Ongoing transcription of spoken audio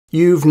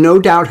You've no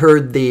doubt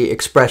heard the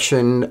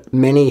expression,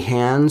 many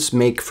hands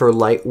make for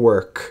light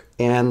work.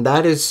 And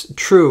that is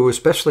true,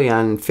 especially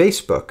on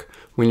Facebook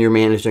when you're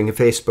managing a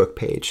Facebook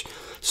page.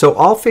 So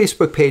all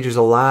Facebook pages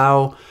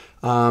allow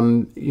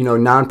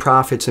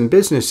nonprofits and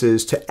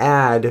businesses to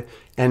add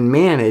and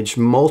manage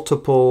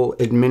multiple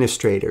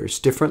administrators,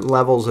 different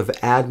levels of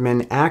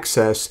admin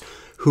access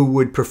who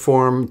would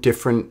perform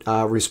different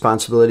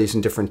responsibilities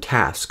and different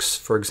tasks.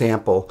 For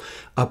example,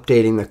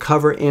 updating the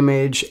cover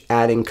image,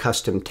 adding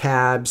custom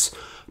tabs,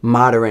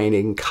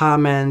 moderating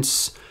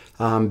comments,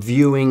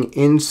 viewing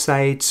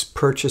insights,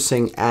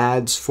 purchasing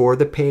ads for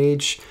the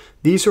page.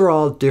 These are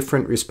all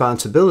different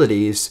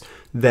responsibilities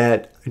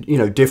that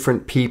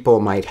different people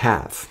might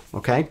have.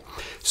 Okay,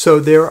 so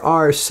there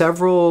are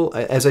several,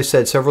 as I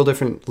said, several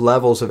different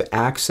levels of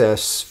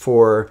access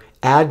for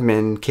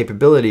admin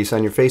capabilities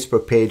on your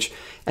Facebook page,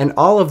 and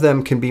all of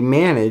them can be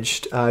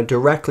managed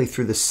directly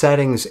through the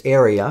settings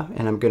area,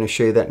 and I'm going to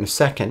show you that in a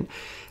second.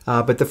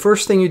 But the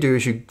first thing you do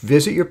is you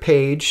visit your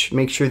page,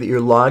 make sure that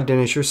you're logged in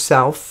as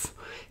yourself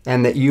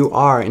and that you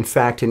are in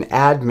fact an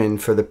admin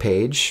for the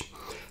page.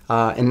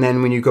 And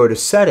then when you go to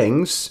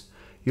settings,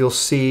 you'll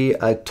see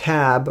a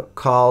tab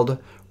called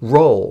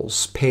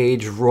roles,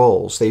 page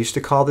roles. They used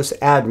to call this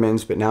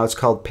admins, but now it's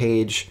called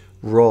page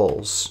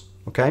roles.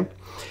 Okay?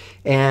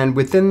 And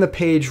within the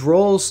page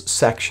roles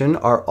section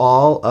are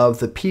all of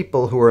the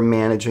people who are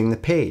managing the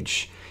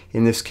page.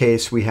 In this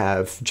case, we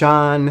have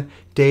John,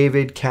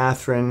 David,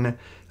 Catherine,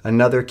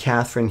 another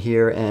Catherine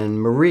here,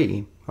 and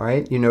Marie. All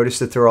right? You notice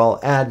that they're all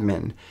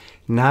admin.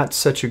 Not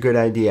such a good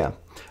idea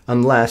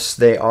unless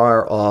they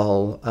are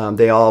all,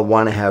 they all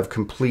want to have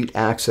complete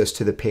access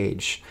to the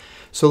page.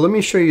 So let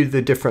me show you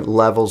the different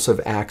levels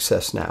of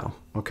access now.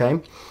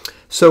 Okay?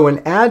 So an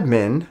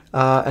admin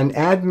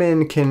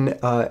can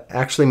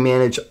actually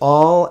manage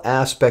all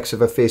aspects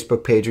of a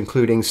Facebook page,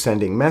 including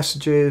sending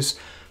messages,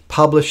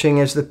 publishing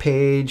as the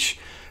page,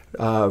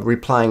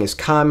 replying as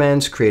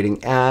comments,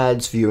 creating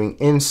ads, viewing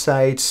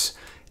insights,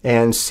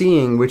 and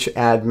seeing which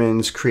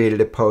admins created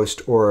a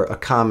post or a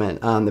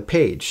comment on the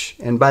page.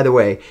 And by the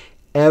way,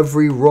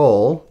 every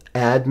role,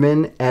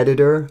 admin,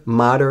 editor,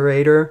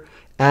 moderator,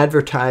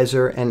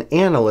 advertiser, and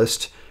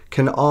analyst,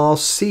 can all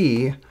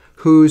see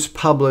who's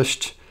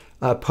published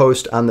a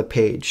post on the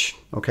page.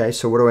 Okay,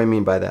 so what do I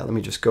mean by that? Let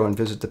me just go and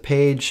visit the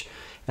page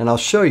and I'll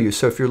show you.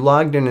 So if you're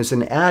logged in as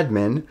an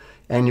admin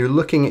and you're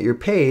looking at your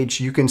page,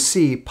 you can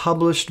see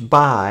published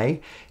by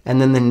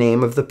and then the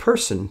name of the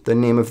person, the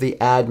name of the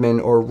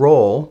admin or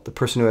role, the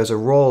person who has a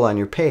role on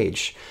your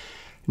page.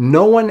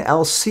 No one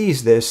else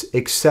sees this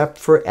except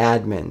for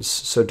admins,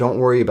 so don't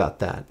worry about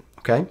that.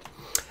 Okay,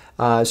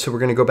 so we're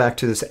going to go back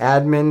to this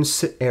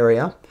admin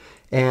area.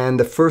 And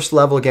the first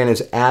level, again,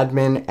 is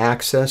admin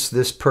access.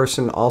 This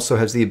person also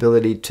has the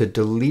ability to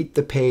delete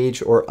the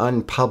page or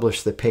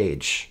unpublish the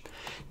page.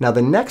 Now,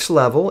 the next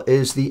level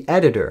is the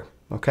editor,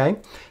 okay?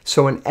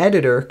 So an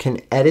editor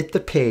can edit the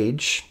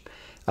page.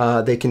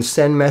 They can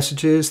send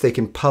messages. They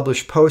can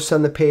publish posts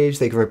on the page.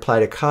 They can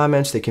reply to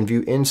comments. They can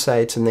view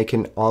insights, and they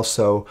can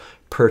also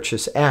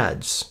purchase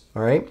ads,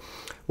 all right?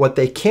 What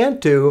they can't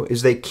do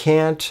is they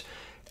can't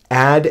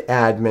add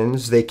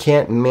admins. They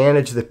can't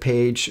manage the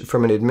page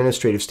from an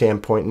administrative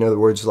standpoint, in other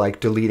words,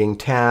 like deleting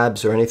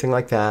tabs or anything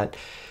like that.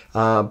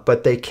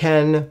 But they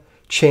can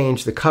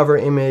change the cover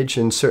image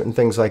and certain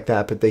things like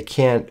that, but they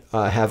can't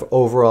have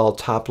overall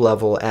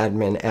top-level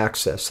admin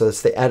access. So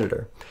that's the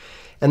editor.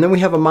 And then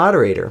we have a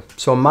moderator.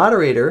 So a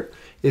moderator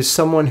is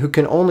someone who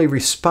can only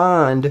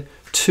respond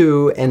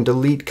to and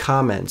delete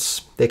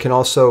comments. They can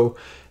also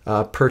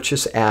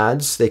purchase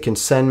ads. They can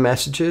send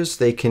messages.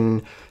 They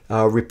can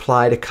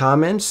reply to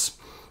comments,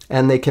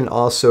 and they can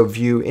also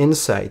view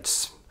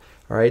insights.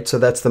 All right, so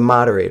that's the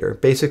moderator.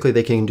 Basically,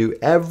 they can do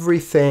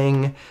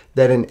everything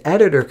that an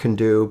editor can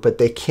do, but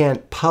they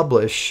can't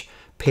publish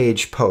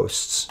page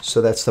posts.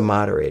 So that's the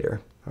moderator.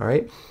 All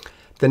right.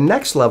 The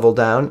next level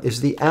down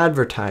is the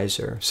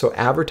advertiser. So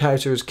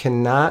advertisers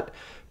cannot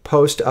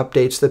post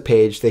updates to the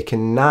page. They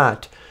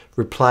cannot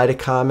reply to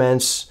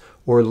comments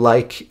or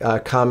like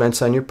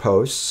comments on your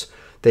posts.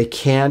 They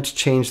can't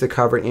change the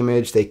cover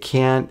image. They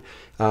can't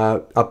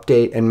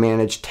update and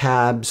manage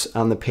tabs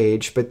on the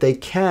page, but they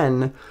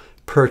can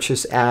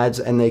purchase ads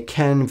and they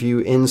can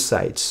view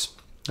insights.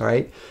 All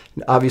right.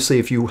 Obviously,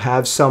 if you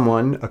have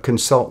someone, a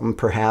consultant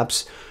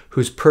perhaps,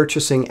 who's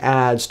purchasing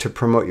ads to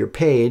promote your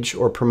page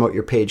or promote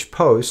your page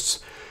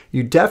posts,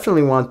 you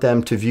definitely want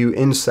them to view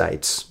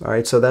insights. All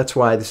right. So that's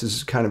why this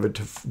is kind of a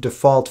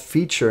default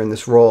feature in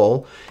this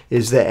role,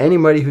 is that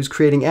anybody who's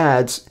creating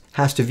ads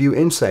has to view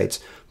insights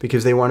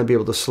because they want to be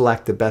able to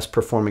select the best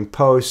performing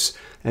posts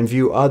and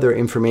view other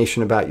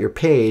information about your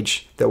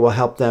page that will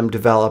help them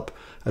develop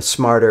a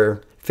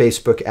smarter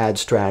Facebook ad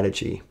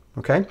strategy.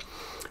 Okay,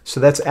 so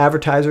that's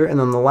advertiser. And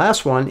then the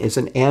last one is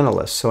an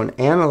analyst. So an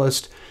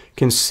analyst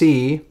can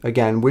see,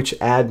 again, which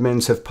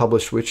admins have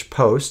published which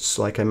posts,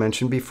 like I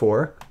mentioned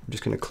before. I'm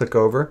just going to click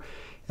over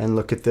and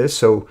look at this.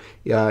 So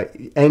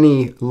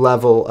any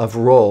level of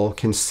role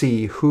can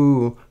see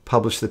who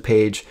published the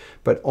page,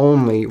 but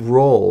only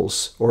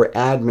roles or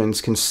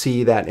admins can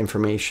see that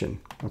information.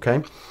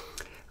 Okay.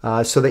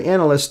 So the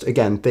analyst,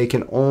 again, they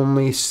can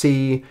only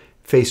see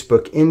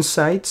Facebook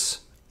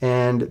Insights,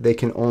 and they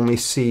can only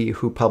see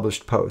who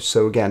published posts.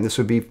 So again, this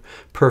would be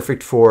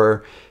perfect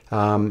for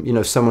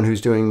someone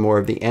who's doing more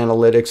of the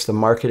analytics, the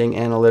marketing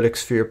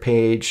analytics for your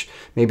page.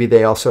 Maybe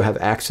they also have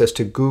access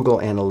to Google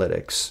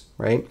Analytics,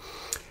 right?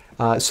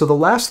 So the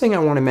last thing I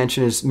want to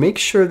mention is make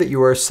sure that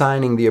you are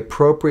assigning the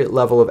appropriate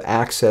level of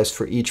access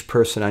for each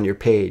person on your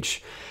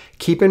page.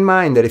 Keep in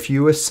mind that if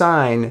you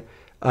assign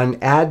an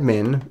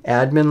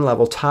admin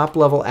level, top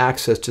level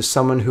access to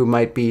someone who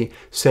might be,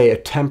 say, a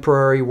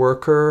temporary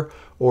worker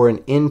or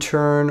an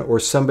intern or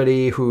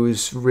somebody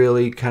who's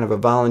really kind of a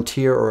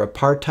volunteer or a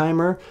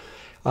part-timer,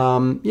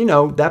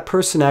 that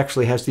person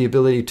actually has the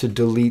ability to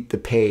delete the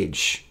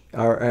page.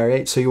 All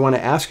right, so you want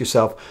to ask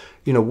yourself,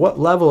 what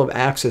level of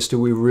access do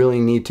we really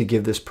need to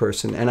give this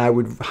person? And I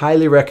would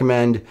highly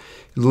recommend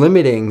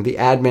limiting the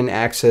admin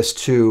access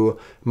to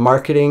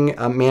marketing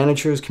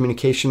managers,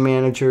 communication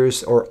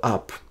managers, or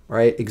up,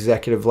 right?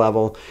 Executive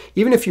level.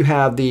 Even if you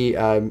have the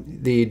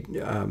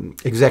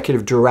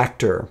executive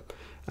director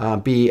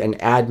be an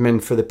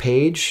admin for the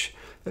page,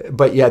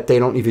 but yet they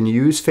don't even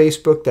use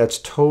Facebook, that's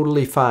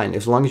totally fine.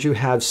 As long as you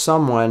have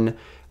someone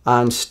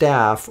on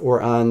staff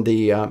or on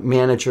the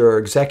manager or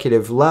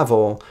executive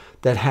level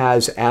that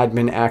has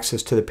admin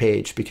access to the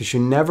page, because you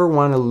never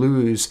want to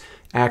lose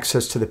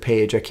access to the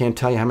page. I can't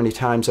tell you how many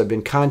times I've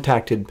been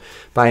contacted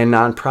by a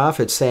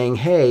nonprofit saying,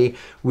 hey,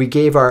 we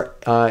gave our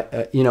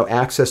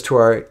access to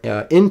our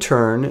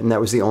intern, and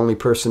that was the only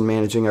person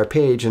managing our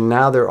page, and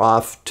now they're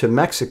off to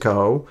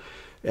Mexico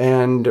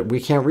and we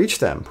can't reach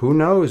them. Who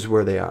knows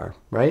where they are,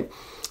 right?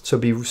 So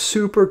be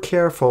super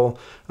careful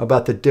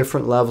about the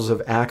different levels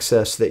of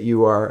access that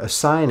you are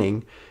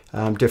assigning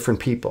different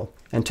people.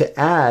 And to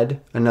add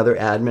another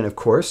admin, of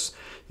course,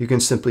 you can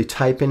simply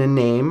type in a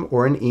name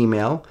or an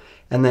email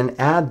and then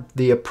add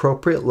the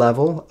appropriate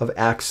level of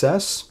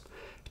access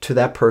to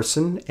that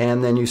person,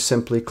 and then you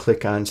simply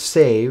click on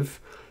Save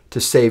to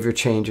save your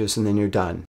changes, and then you're done.